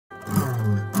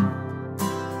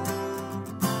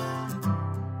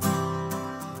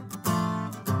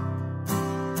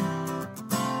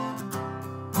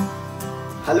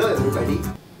Hello everybody,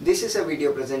 this is a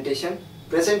video presentation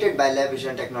presented by Lab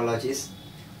Vision Technologies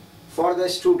for the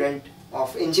student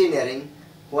of engineering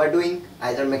who are doing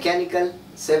either mechanical,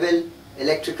 civil,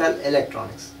 electrical,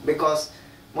 electronics, because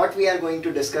what we are going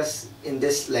to discuss in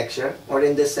this lecture or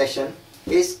in this session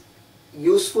is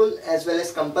useful as well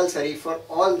as compulsory for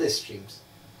all the streams.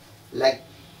 Like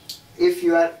if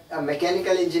you are a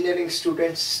mechanical engineering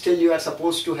student, still you are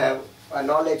supposed to have a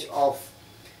knowledge of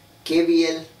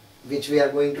KVL, which we are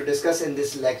going to discuss in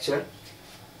this lecture.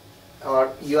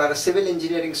 Or you are a civil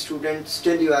engineering student,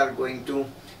 still you are going to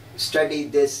study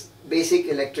this basic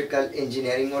electrical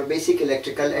engineering or basic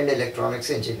electrical and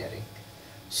electronics engineering.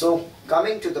 So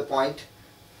coming to the point,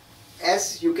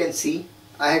 as you can see,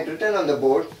 I had written on the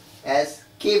board as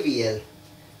KVL.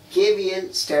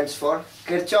 KVL stands for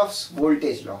Kirchhoff's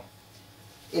Voltage Law.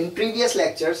 In previous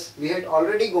lectures, we had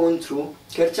already gone through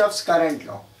Kirchhoff's current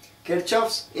law.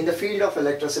 Kirchhoff's, in the field of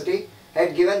electricity,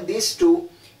 had given these two,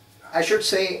 I should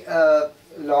say,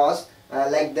 laws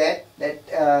like that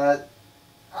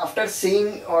after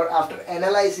seeing or after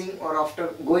analyzing or after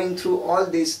going through all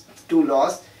these two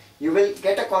laws, you will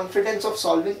get a confidence of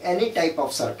solving any type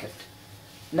of circuit.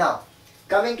 Now,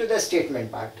 coming to the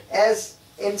statement part, as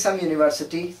in some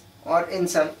universities or in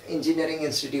some engineering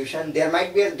institution, there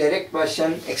might be a direct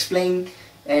question explain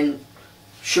and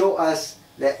show us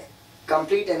the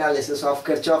complete analysis of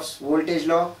Kirchhoff's voltage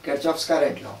law, Kirchhoff's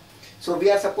current law. So we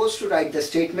are supposed to write the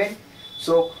statement.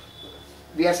 So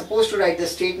we are supposed to write the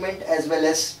statement as well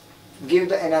as give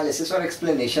the analysis or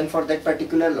explanation for that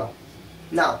particular law.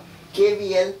 Now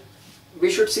KVL,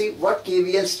 we should see what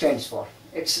KVL stands for.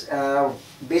 It's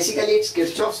basically it's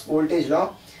Kirchhoff's voltage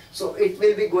law. So it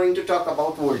will be going to talk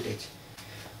about voltage.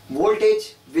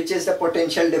 Voltage, which is the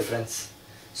potential difference.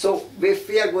 So if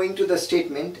we are going to the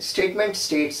statement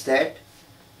states that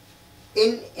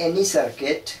in any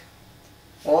circuit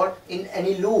or in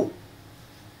any loop,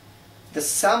 the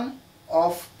sum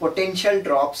of potential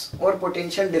drops or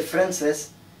potential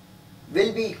differences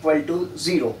will be equal to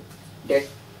 0. That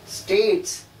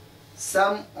states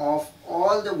sum of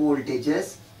all the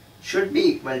voltages should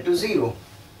be equal to 0.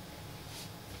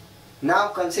 Now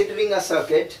considering a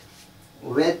circuit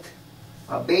with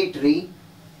a battery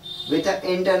with an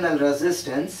internal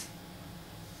resistance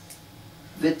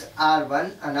with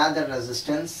R1 another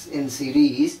resistance in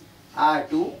series,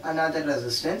 R2 another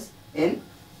resistance in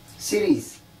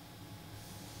series.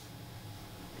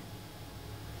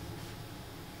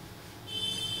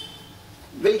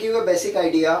 We'll give a basic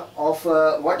idea of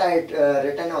what I had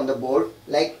written on the board.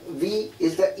 Like V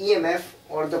is the EMF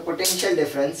or the potential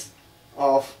difference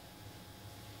of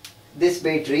this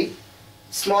battery.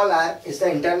 Small r is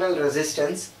the internal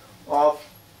resistance of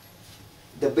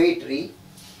the battery.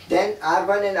 Then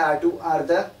R1 and R2 are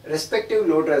the respective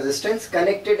load resistance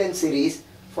connected in series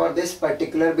for this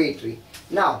particular battery.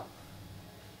 Now,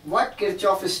 what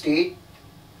Kirchhoff states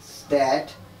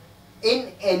that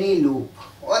in any loop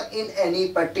or in any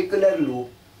particular loop,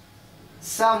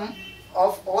 sum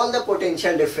of all the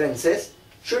potential differences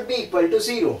should be equal to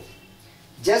 0.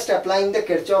 Just applying the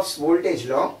Kirchhoff's voltage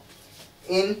law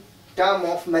in term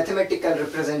of mathematical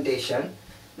representation.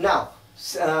 Now,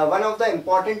 one of the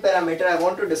important parameter I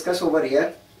want to discuss over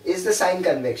here is the sign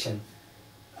convection.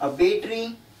 A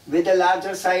battery with a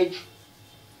larger side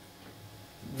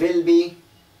will be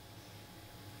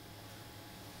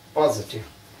positive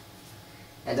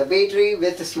and the battery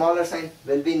with a smaller sign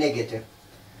will be negative.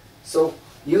 So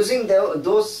using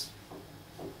those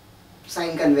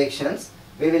sign conventions,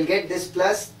 we will get this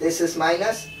plus, this is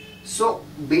minus. So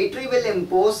battery will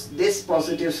impose this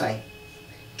positive sign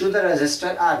to the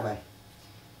resistor R1.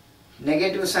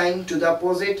 Negative sign to the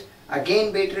opposite,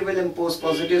 again battery will impose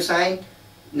positive sign,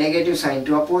 negative sign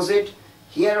to opposite.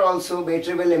 Here also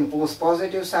battery will impose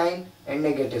positive sign and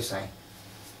negative sign.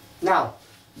 Now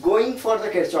going for the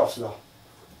Kirchhoff's law,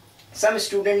 some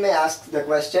student may ask the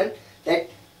question that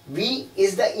V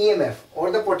is the EMF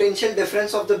or the potential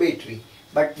difference of the battery,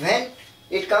 but when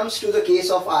it comes to the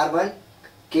case of R1,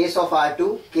 case of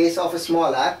R2, case of a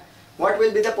small r, what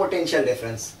will be the potential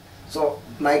difference? So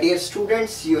my dear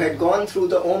students, you had gone through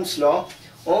the Ohm's law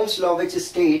which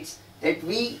states that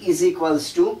V is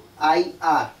equals to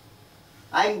IR.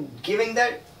 I am giving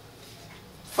the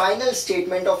final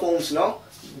statement of Ohm's law.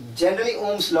 Generally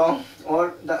Ohm's law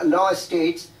or the law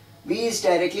states V is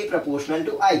directly proportional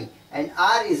to I and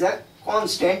R is a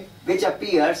constant which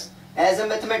appears as a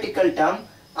mathematical term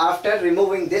after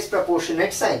removing this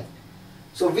proportionate sign.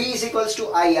 So V is equals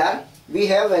to IR, we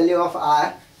have value of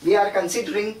R, we are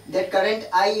considering that current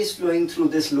I is flowing through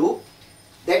this loop.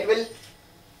 That will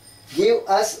give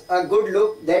us a good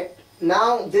look that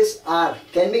now this R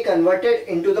can be converted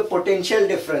into the potential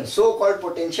difference, so called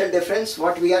potential difference,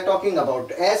 what we are talking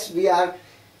about. As we are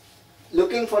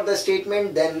looking for the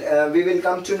statement, then we will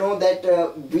come to know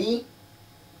that V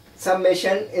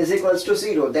summation is equals to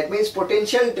 0. That means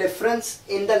potential difference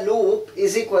in the loop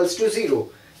is equals to 0.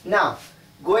 Now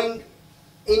going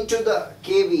into the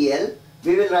KVL,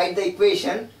 we will write the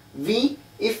equation V.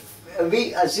 If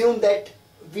we assume that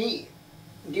V,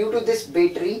 due to this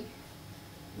battery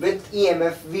with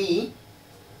EMF V,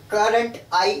 current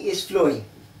I is flowing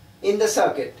in the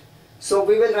circuit. So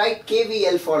we will write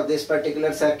KVL for this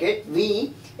particular circuit.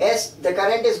 V, as the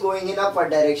current is going in upward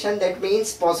direction, that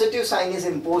means positive sign is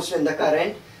imposed in the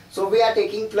current. So we are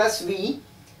taking plus V.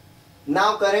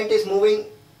 Now current is moving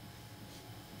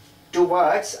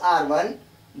towards R1.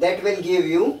 That will give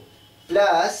you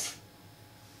plus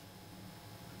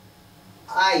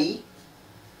I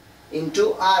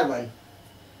into R1.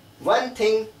 One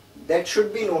thing that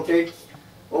should be noted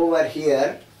over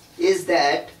here is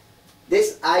that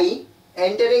this I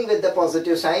entering with the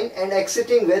positive sign and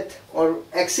exiting with, or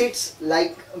exits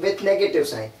like with negative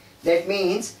sign. That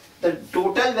means the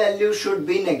total value should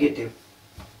be negative.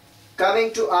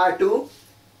 Coming to R2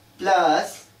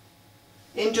 plus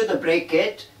into the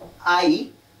bracket I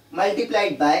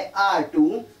multiplied by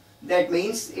R2, that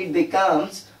means it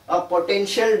becomes a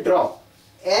potential drop.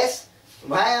 As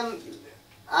why I am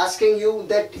asking you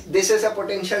that this is a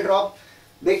potential drop,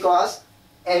 because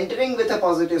entering with a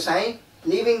positive sign,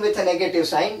 leaving with a negative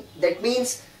sign, that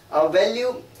means a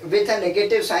value with a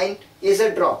negative sign is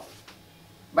a drop.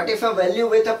 But if a value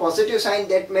with a positive sign,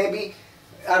 that may be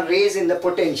a raise in the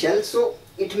potential, so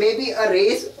it may be a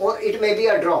raise or it may be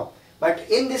a drop. But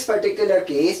in this particular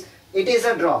case, it is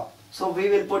a drop. So we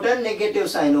will put a negative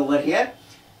sign over here.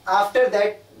 After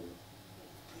that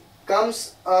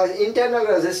comes internal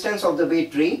resistance of the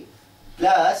battery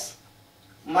plus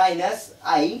minus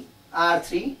I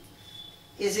R3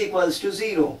 is equals to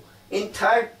 0. In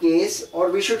third case,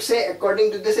 or we should say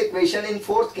according to this equation, in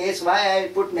fourth case, why I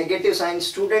put negative sign,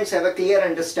 students have a clear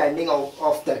understanding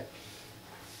of that.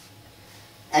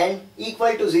 And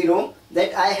equal to 0,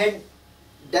 that I had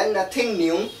done nothing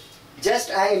new,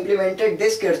 just I implemented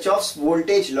this Kirchhoff's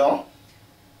voltage law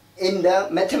in the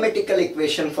mathematical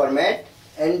equation format,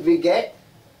 and we get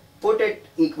put it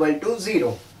equal to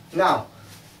 0. Now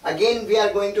again we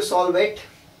are going to solve it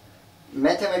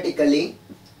mathematically.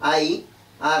 I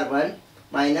R1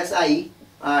 minus I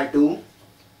R2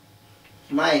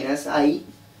 minus I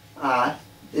R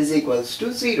is equals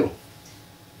to 0.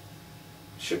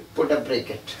 Should put a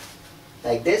bracket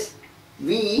like this.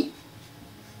 We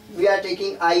are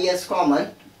taking I as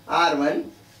common, R1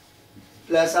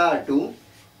 plus R2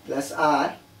 plus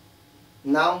R.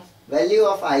 Now value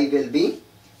of I will be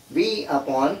V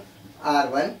upon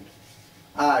R1,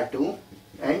 R2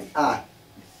 and R.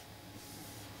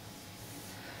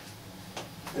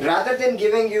 Rather than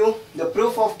giving you the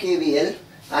proof of KVL,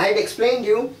 I had explained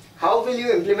you how will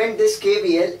you implement this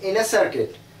KVL in a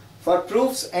circuit. For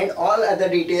proofs and all other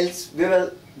details, we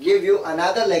will give you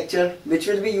another lecture which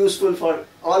will be useful for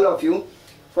all of you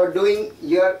for doing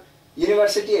your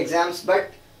university exams.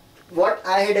 But what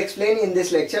I had explained in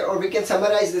this lecture, or we can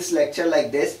summarize this lecture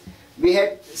like this, we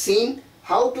had seen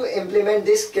how to implement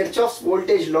this Kirchhoff's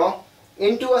voltage law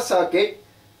into a circuit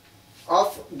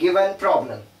of given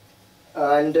problem.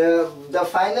 And the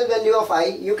final value of I,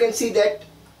 you can see that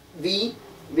V,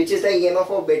 which is the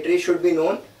EMF of battery, should be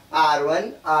known.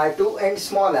 R1, R2 and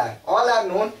small r, all are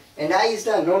known, and I is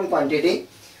the unknown quantity.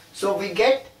 So we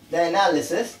get the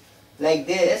analysis like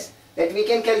this, that we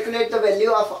can calculate the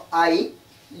value of I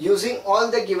using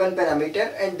all the given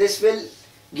parameter, and this will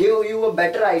give you a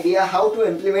better idea how to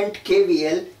implement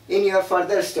KVL in your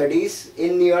further studies,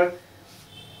 in your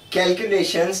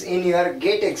calculations, in your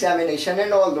GATE examination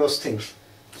and all those things.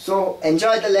 So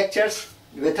enjoy the lectures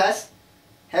with us.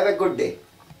 Have a good day.